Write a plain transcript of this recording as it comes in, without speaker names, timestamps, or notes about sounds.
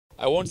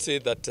I won't say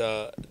that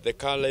the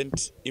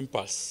current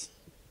impasse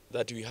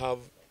that we have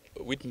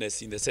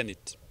witnessed in the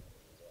Senate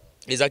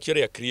is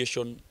actually a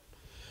creation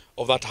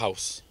of that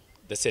house,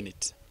 the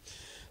Senate.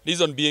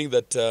 Reason being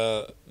that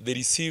they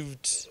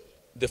received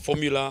the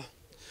formula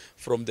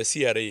from the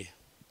CRA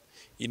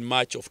in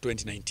March of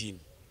 2019.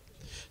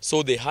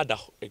 So they had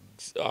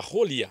a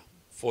whole year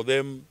for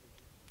them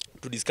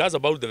to discuss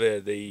about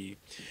the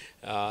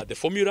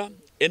formula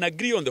and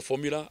agree on the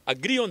formula,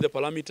 agree on the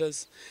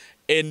parameters,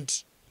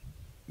 and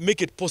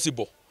make it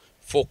possible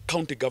for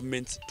county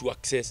governments to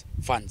access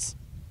funds.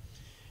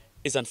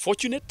 It's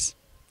unfortunate,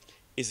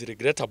 it's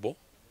regrettable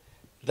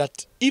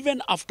that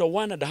even after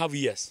 1.5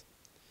 years,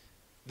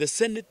 the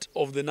Senate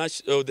of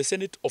the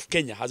Senate of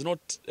Kenya has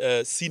not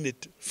seen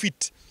it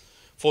fit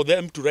for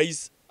them to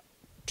rise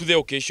to the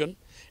occasion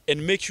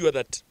and make sure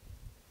that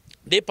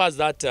they pass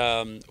that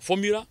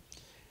formula.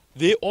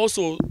 They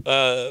also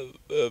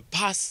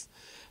pass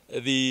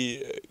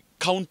the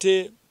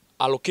County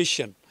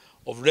Allocation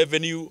of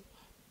Revenue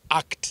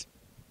Act,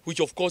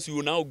 which of course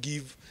will now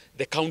give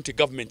the county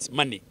governments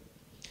money.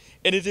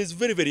 And it is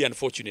very, very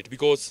unfortunate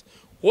because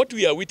what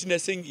we are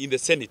witnessing in the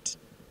Senate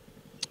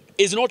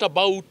is not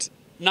about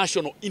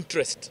national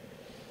interest.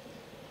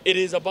 It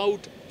is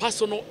about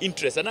personal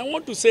interest. And I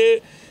want to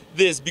say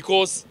this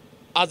because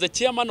as the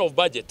chairman of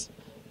budget,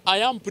 I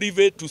am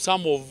privy to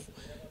some of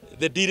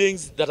the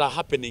dealings that are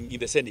happening in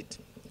the Senate.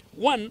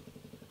 One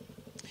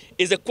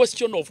is a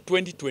question of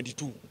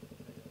 2022.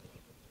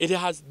 It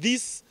has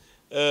this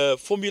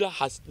formula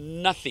has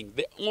nothing,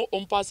 the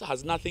impasse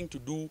has nothing to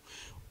do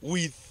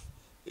with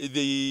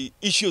the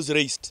issues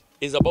raised.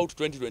 It's about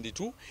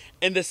 2022.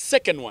 And the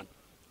second one,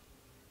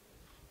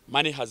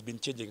 money has been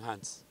changing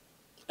hands.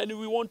 And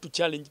we want to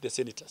challenge the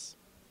senators.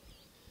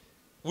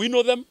 We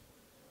know them.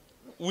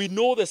 We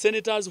know the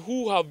senators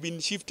who have been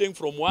shifting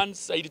from one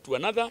side to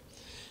another.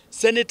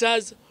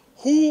 Senators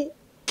who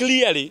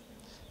clearly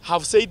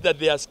have said that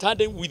they are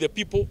standing with the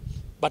people,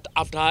 but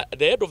after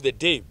the end of the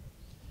day,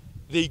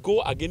 they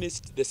go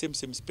against the same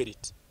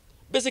spirit.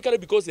 Basically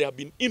because they have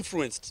been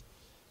influenced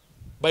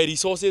by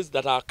resources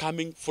that are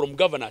coming from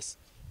governors.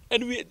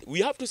 And we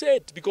have to say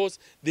it because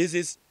this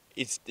is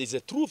it's a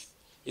truth.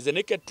 It's a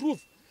naked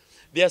truth.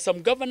 There are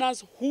some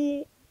governors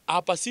who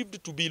are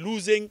perceived to be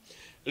losing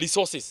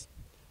resources.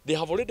 They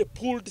have already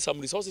pulled some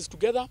resources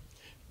together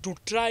to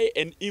try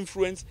and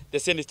influence the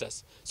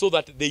senators so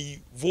that they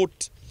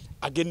vote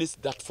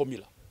against that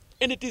formula.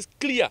 And it is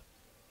clear,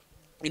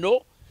 you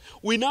know,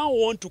 we now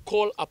want to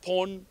call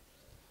upon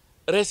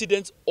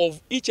residents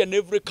of each and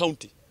every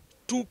county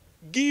to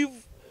give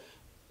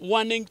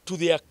warning to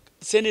their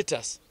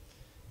senators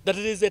that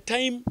it is a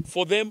time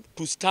for them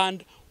to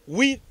stand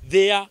with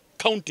their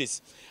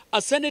counties.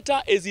 A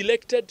senator is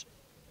elected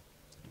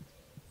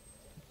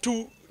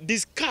to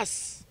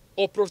discuss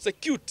or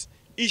prosecute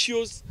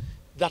issues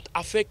that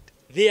affect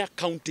their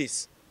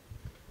counties.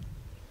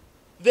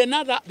 The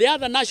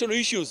other national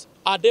issues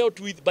are dealt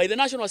with by the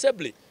National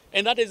Assembly,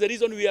 and that is the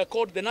reason we are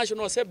called the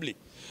National Assembly.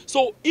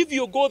 So if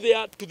you go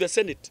there to the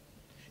Senate,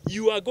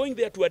 you are going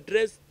there to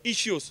address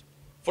issues.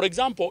 For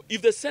example,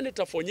 if the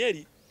senator for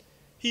Nyeri,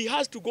 he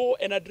has to go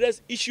and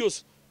address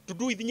issues to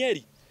do with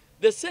Nyeri.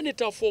 The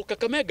senator for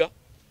Kakamega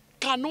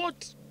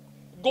cannot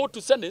go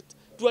to Senate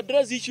to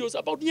address issues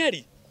about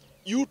Nyeri.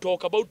 You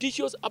talk about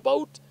issues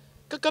about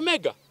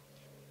Kakamega.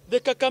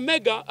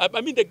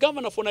 The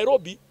governor for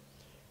Nairobi,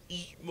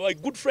 my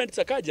good friend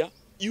Sakaja,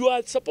 you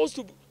are supposed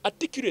to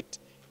articulate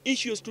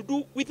issues to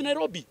do with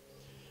Nairobi.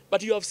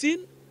 But you have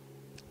seen,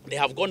 they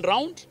have gone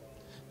round.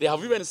 They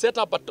have even set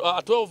up a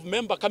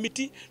 12-member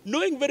committee,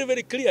 knowing very,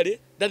 very clearly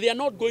that they are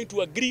not going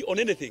to agree on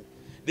anything.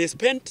 They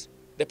spent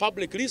the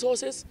public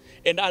resources,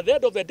 and at the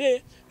end of the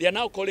day, they are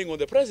now calling on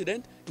the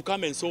president to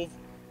come and solve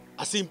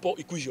a simple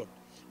equation.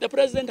 The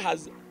president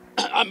has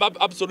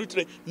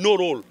absolutely no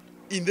role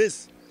in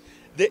this.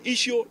 The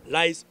issue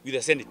lies with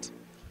the Senate.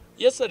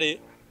 Yesterday,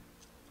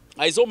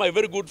 I saw my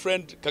very good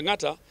friend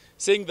Kang'ata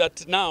saying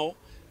that now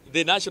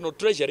the National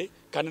Treasury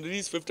can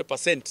release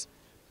 50%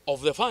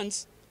 of the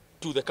funds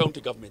to the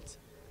county governments.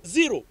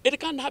 Zero. It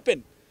can't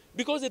happen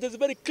because it is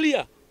very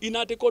clear in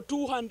Article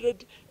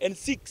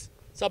 206,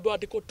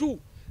 sub-Article 2,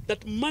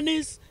 that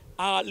monies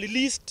are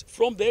released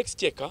from the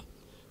exchequer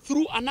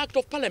through an act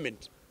of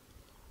parliament.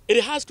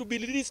 It has to be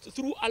released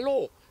through a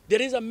law.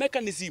 There is a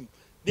mechanism.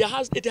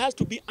 It has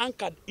to be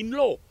anchored in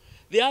law.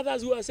 The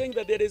others who are saying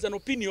that there is an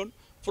opinion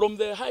from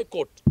the High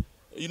Court,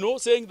 you know,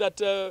 saying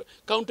that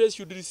counties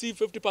should receive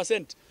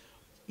 50%.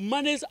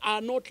 Monies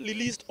are not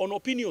released on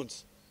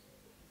opinions,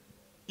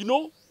 you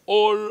know,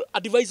 or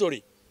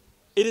advisory.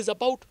 It is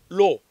about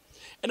law.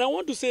 And I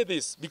want to say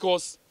this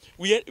because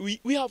we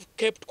have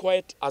kept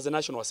quiet as a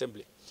National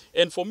Assembly.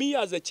 And for me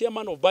as the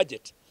chairman of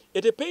budget,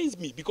 it pains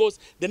me because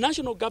the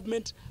national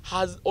government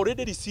has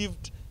already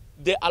received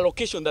the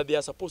allocation that they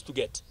are supposed to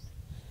get.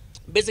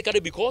 Basically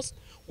because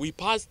we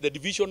passed the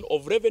Division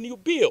of Revenue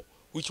Bill,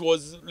 which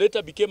was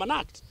later became an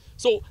act.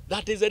 So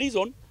that is the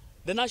reason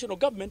the national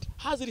government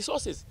has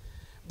resources.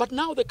 But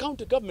now the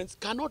county governments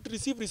cannot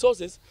receive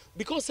resources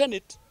because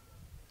Senate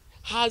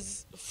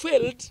has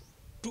failed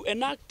to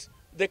enact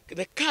the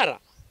CARA,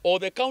 or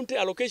the County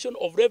Allocation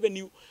of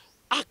Revenue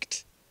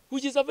Act,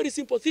 which is a very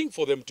simple thing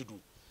for them to do.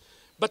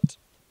 But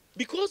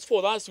because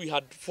for us we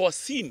had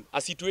foreseen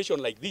a situation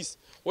like this,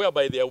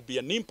 whereby there will be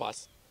an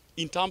impasse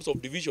in terms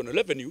of division of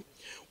revenue,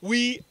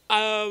 we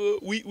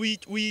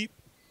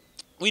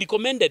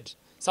recommended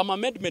some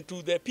amendment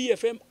to the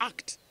PFM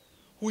Act,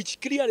 which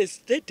clearly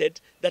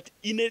stated that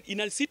in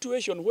a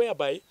situation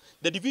whereby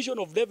the division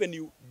of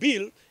revenue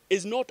bill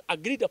is not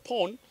agreed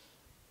upon,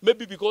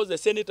 maybe because the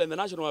Senate and the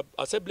National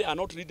Assembly are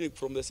not reading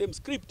from the same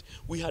script,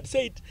 we had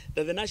said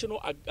that the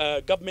national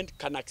government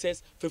can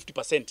access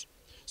 50%.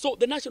 So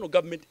the national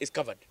government is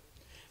covered.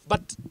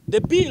 But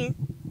the bill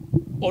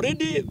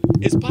already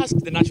is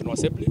passed the National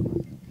Assembly.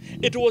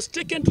 It was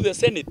taken to the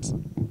Senate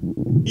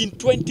in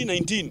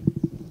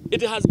 2019.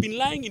 It has been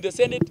lying in the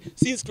Senate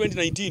since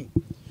 2019.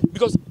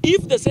 Because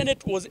if the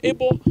Senate was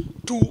able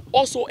to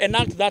also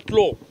enact that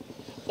law,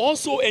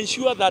 also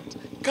ensure that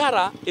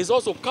CARA is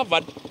also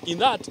covered in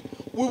that,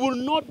 we will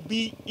not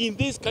be in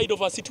this kind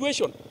of a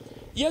situation.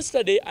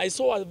 Yesterday, I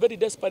saw a very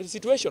desperate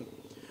situation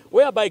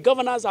whereby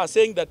governors are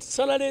saying that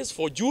salaries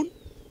for June,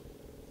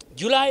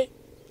 July,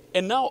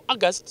 and now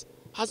August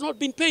has not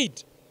been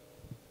paid.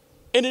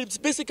 And it's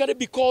basically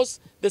because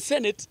the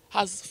Senate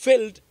has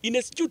failed in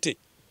its duty.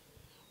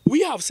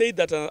 We have said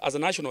that as a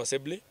National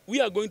Assembly, we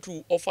are going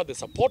to offer the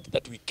support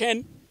that we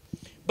can,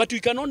 but we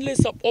can only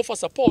offer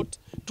support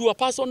to a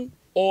person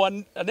or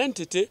an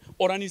entity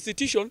or an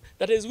institution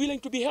that is willing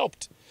to be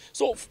helped.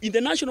 So in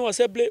the National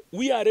Assembly,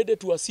 we are ready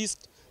to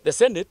assist the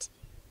Senate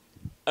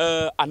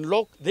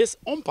unlock this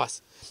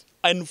impasse.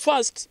 And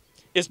first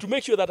is to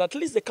make sure that at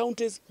least the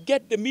counties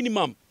get the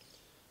minimum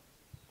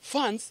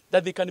funds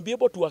that they can be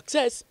able to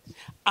access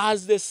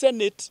as the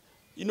Senate,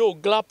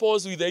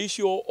 grapples with the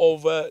issue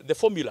of the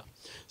formula.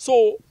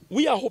 So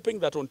we are hoping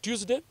that on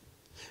Tuesday,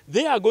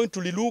 they are going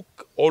to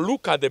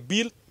look at the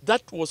bill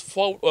that was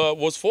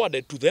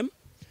forwarded to them,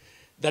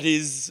 that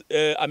is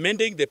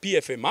amending the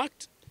PFM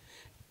Act.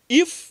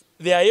 If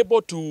they are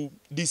able to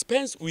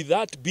dispense with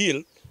that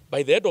bill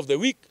by the end of the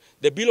week,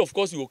 the bill, of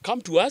course, will come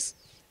to us.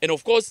 And,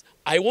 of course,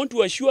 I want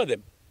to assure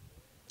them,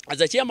 as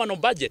a chairman of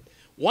budget,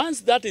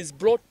 once that is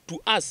brought to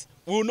us,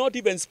 we will not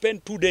even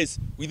spend 2 days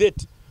with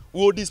it.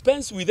 We will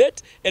dispense with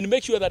it and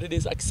make sure that it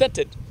is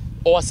accepted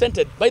or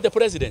assented by the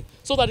president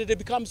so that it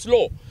becomes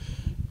law.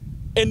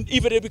 And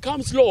if it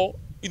becomes law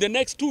in the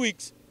next 2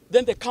 weeks,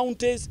 then the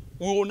counties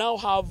will now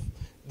have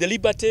the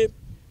liberty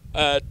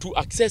to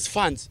access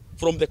funds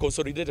from the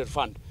consolidated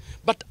fund.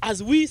 But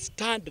as we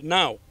stand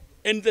now,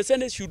 and the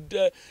Senate should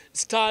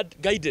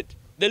start guided,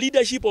 the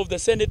leadership of the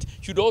Senate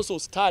should also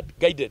start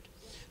guided,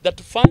 that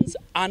funds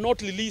are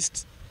not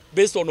released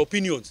based on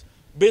opinions,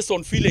 based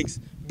on feelings,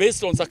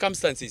 based on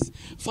circumstances.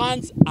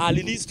 Funds are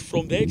released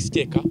from the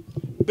exchequer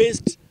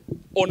based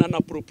on an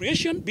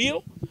appropriation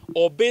bill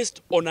or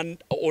based on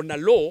a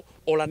law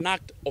or an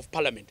act of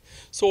parliament.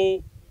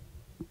 So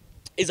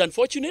it's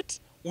unfortunate.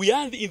 We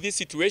are in this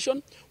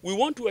situation. We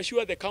want to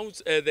assure the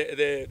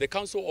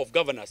Council of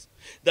Governors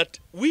that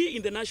we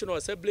in the National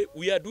Assembly,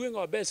 we are doing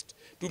our best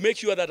to make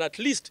sure that at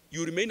least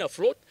you remain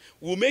afloat.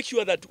 We'll make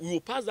sure that we will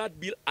pass that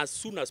bill as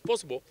soon as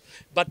possible,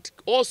 but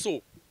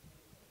also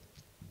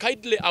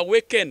kindly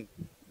awaken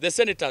the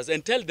senators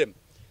and tell them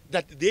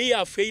that they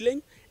are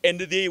failing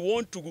and they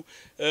want to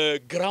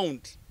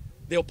ground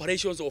the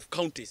operations of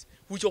counties,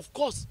 which of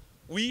course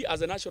we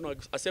as a National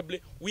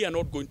Assembly, we are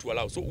not going to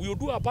allow. So we will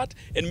do our part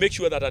and make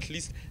sure that at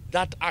least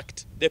that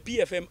act, the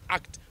PFM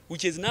Act,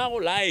 which is now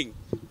lying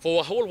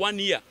for a whole 1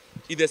 year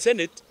in the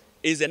Senate,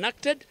 is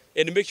enacted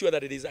and make sure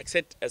that it is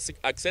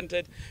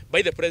accented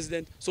by the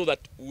President so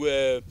that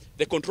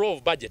the control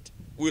of budget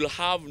will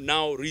have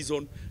now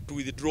reason to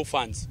withdraw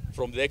funds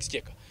from the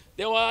exchequer.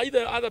 There were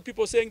either other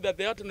people saying that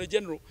the Attorney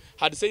General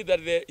had said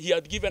that he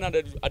had given an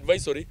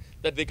advisory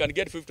that they can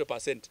get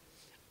 50%.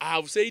 I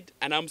have said,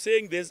 and I'm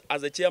saying this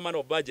as a chairman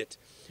of budget,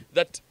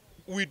 that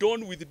we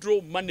don't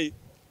withdraw money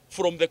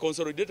from the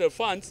consolidated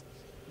funds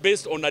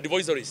based on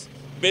advisories,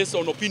 based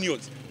on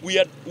opinions.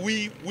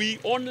 We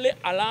only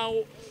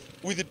allow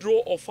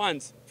withdrawal of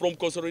funds from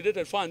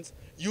consolidated funds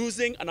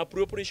using an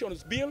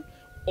appropriations bill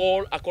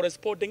or a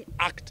corresponding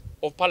act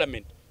of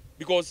parliament.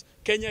 Because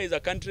Kenya is a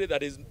country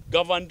that is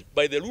governed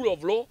by the rule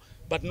of law,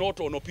 but not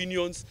on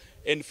opinions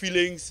and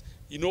feelings,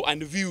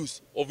 and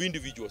views of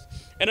individuals.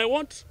 And I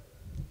want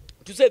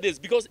to say this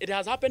because it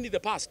has happened in the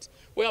past,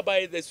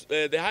 whereby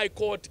the High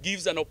Court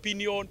gives an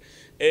opinion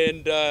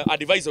and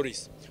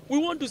advisories. We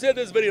want to say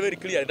this very, very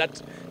clear,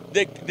 that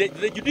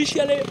the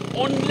judiciary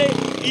only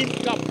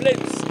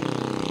interprets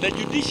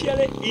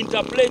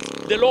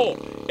the law.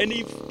 And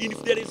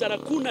if there is a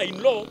lacuna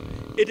in law,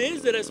 it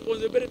is the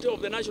responsibility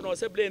of the National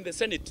Assembly and the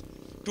Senate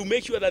to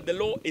make sure that the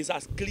law is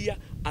as clear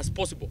as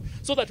possible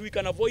so that we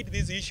can avoid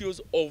these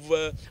issues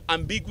of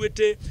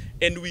ambiguity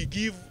and we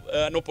give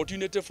an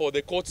opportunity for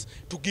the courts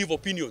to give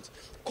opinions.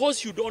 Courts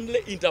should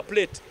only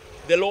interpret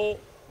the law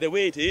the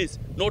way it is,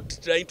 not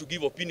trying to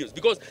give opinions.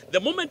 Because the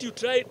moment you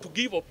try to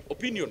give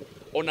opinion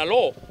on a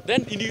law,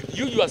 then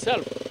you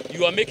yourself,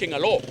 you are making a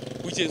law,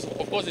 which is,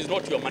 of course, is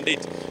not your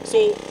mandate.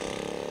 So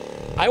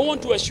I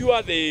want to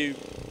assure the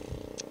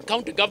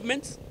county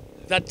governments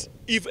that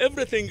if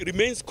everything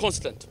remains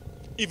constant,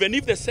 even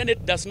if the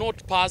Senate does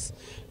not pass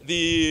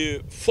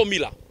the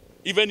formula,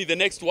 even in the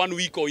next 1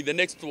 week or in the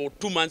next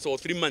 2 months or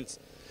 3 months,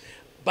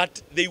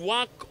 but they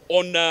work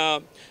on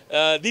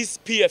this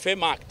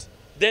PFM Act,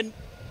 then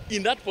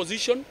in that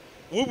position,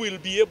 we will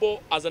be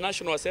able, as a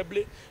National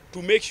Assembly,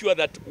 to make sure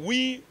that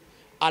we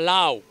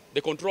allow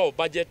the control of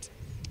budget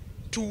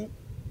to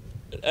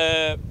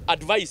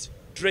advise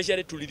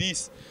Treasury to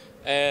release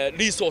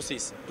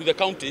resources to the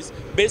counties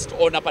based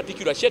on a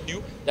particular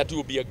schedule that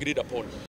will be agreed upon.